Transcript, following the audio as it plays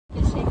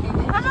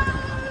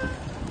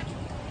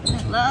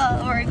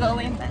Hello, we're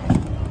going back.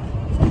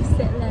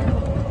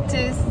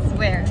 To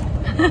where?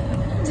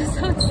 Just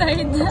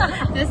outside.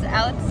 Just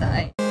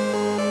outside.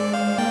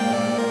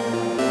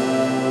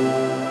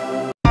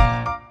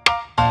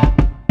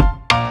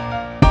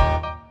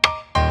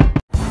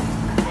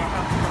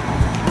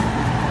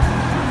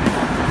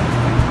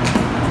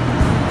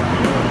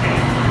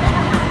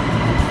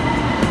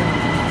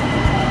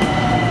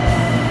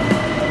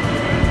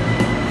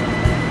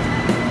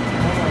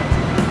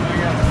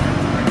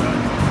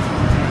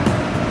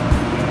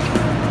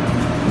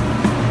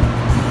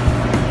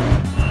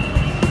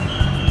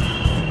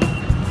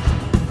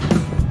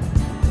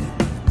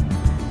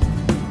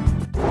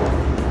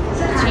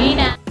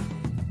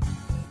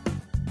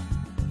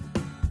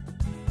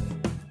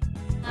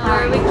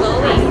 Where are we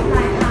going?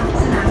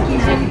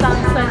 Jim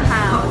Thompson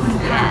House.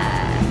 Yeah.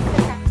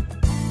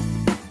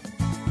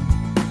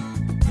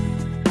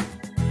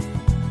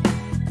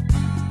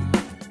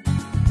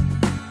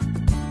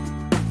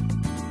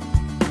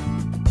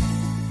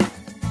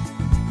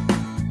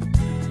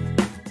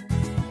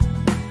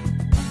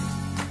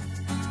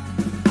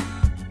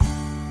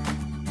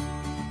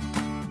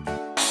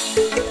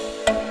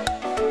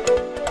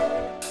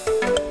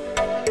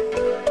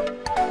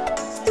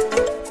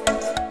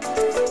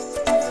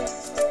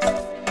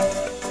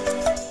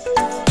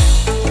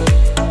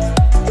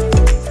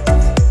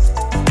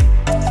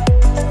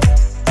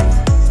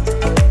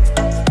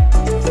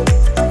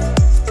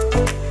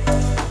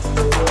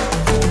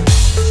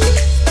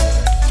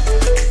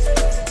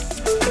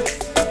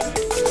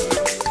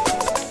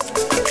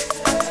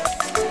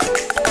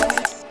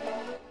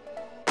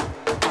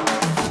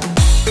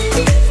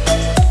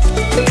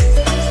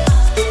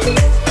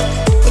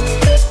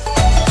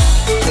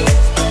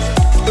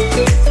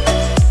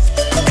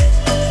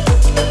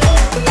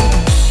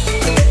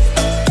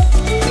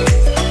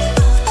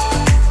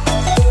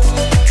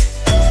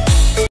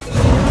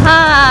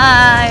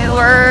 Hi,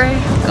 we're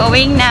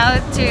going now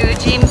to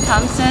Jim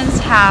Thompson's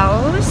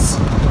house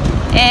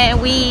and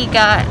we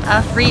got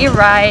a free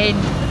ride.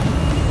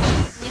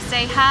 You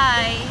say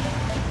hi.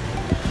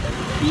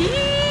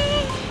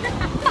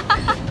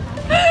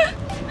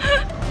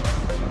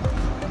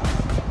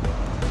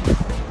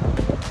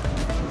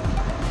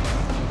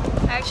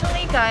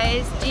 Actually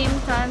guys, Jim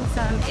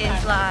Thompson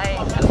is like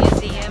a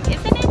museum.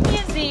 Isn't it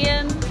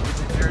museum?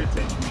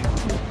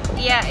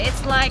 Yeah,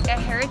 it's like a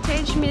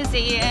heritage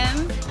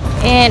museum.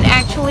 And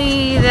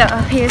actually the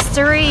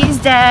history is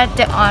that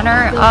the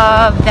owner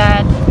of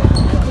that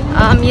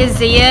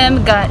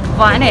museum got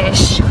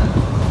vanished.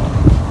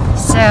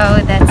 So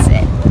that's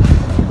it.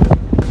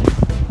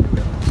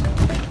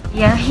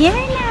 Yeah, here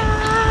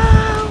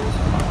now.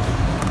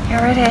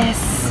 Here it is.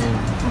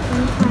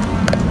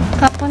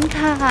 ขอบคุณ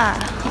ค่ะ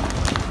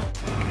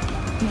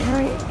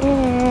Here it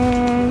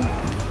is.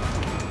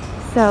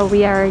 So we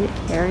are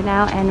here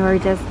now and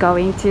we're just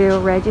going to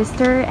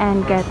register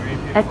and get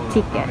a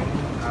ticket.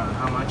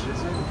 How much is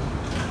it?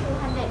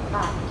 200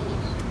 baht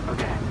each.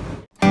 Okay.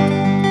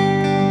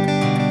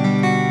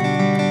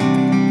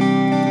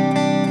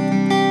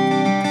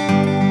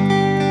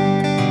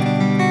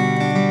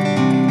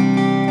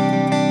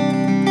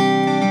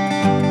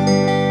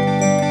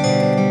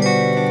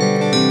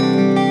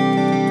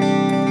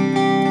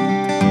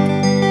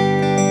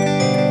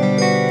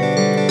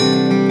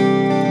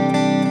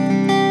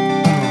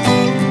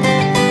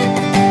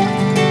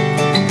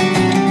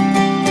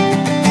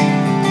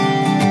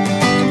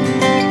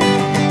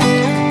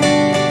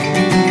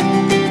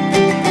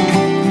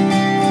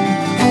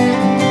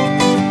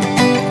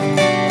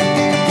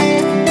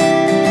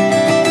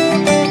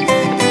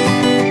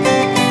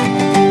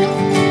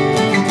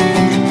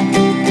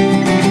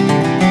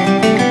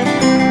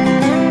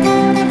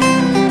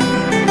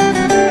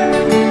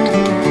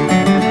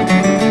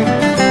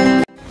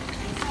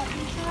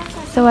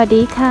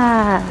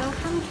 Sawadika.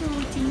 Welcome to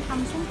Jim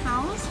Thompson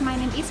House. My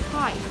name is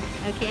Krua.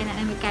 Okay, and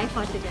I'm a guide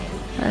for today.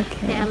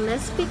 Okay, and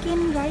let's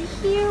begin right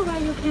here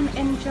where you can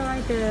enjoy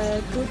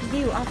the good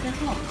view of the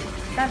home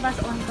that was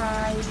owned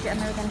by the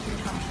American Jim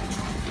Thompson.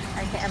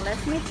 Okay, and let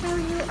me tell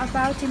you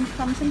about Jim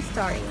Thompson's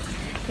story.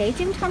 Okay,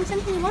 Jim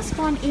Thompson, he was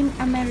born in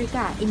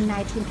America in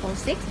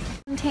 1906.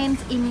 Contains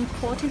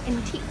important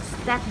antiques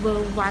that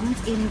were once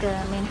in the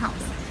main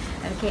house.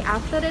 Okay,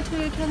 after the tour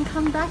you can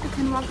come back, you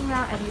can walk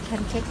around and you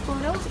can take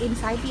photos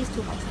inside these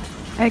two houses.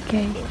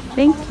 Okay,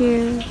 thank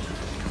you.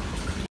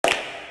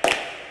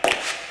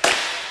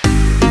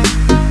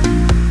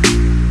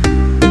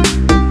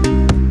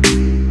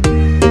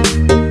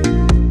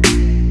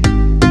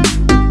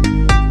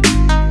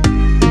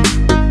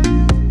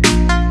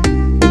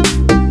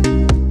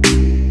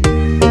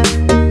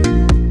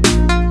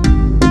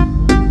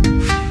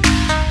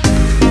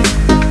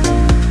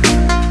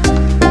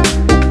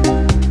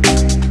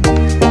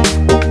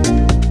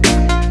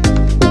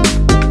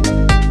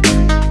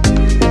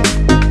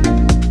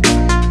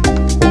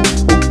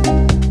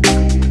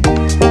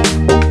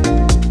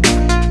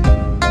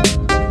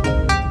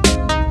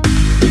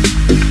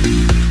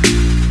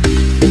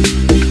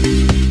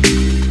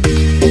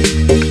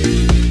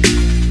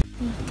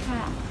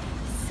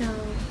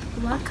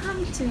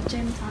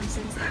 Jim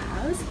Thompson's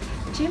house.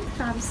 Jim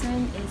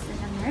Thompson is an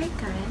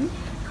American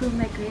who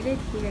migrated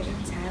here in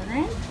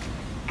Thailand,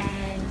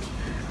 and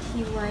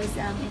he was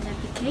in a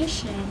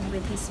vacation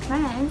with his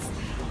friends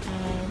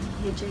and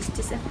he just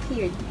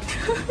disappeared.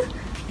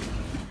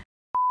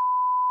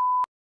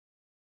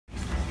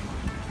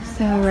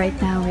 So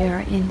right now we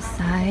are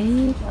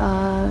inside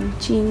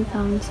Jim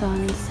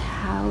Thompson's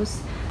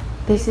house.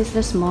 This is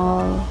the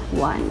small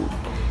one,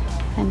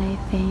 and I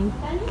think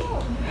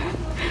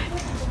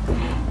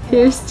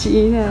here's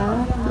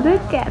Gina.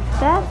 Look at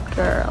that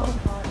girl.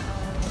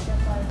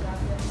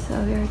 So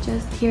we're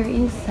just here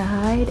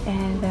inside,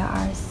 and there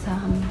are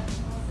some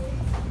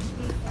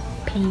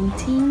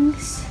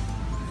paintings.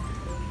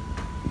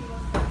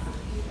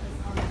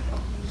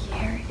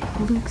 Here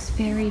it looks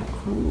very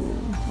cool.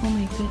 Oh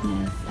my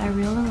goodness, I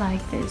really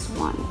like this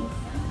one.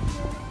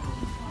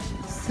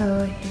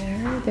 So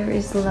here there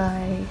is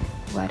like,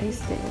 what is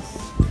this?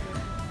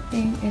 I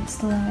think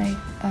it's like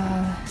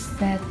a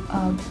set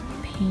of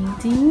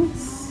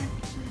paintings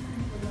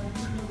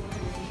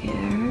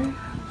here.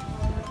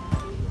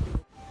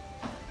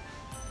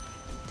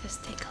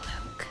 Just take a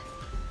look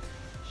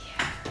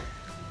here.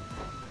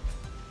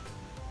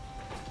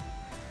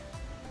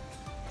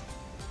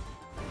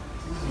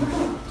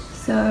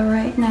 So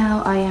right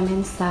now I am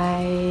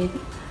inside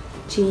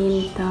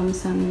Jim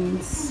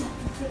Thompson's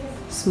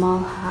small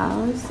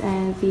house,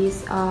 and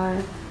these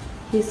are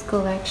his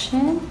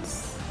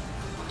collections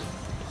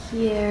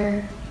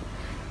here,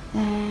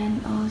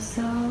 and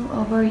also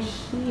over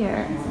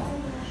here.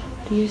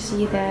 Do you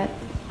see that?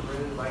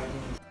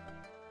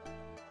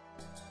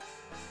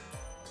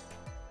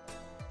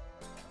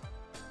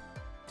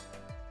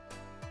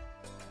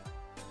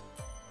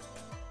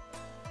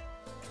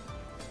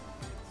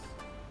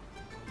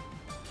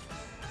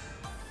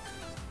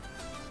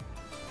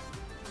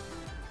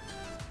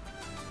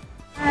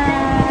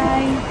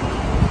 Hi,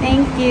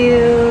 thank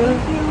you.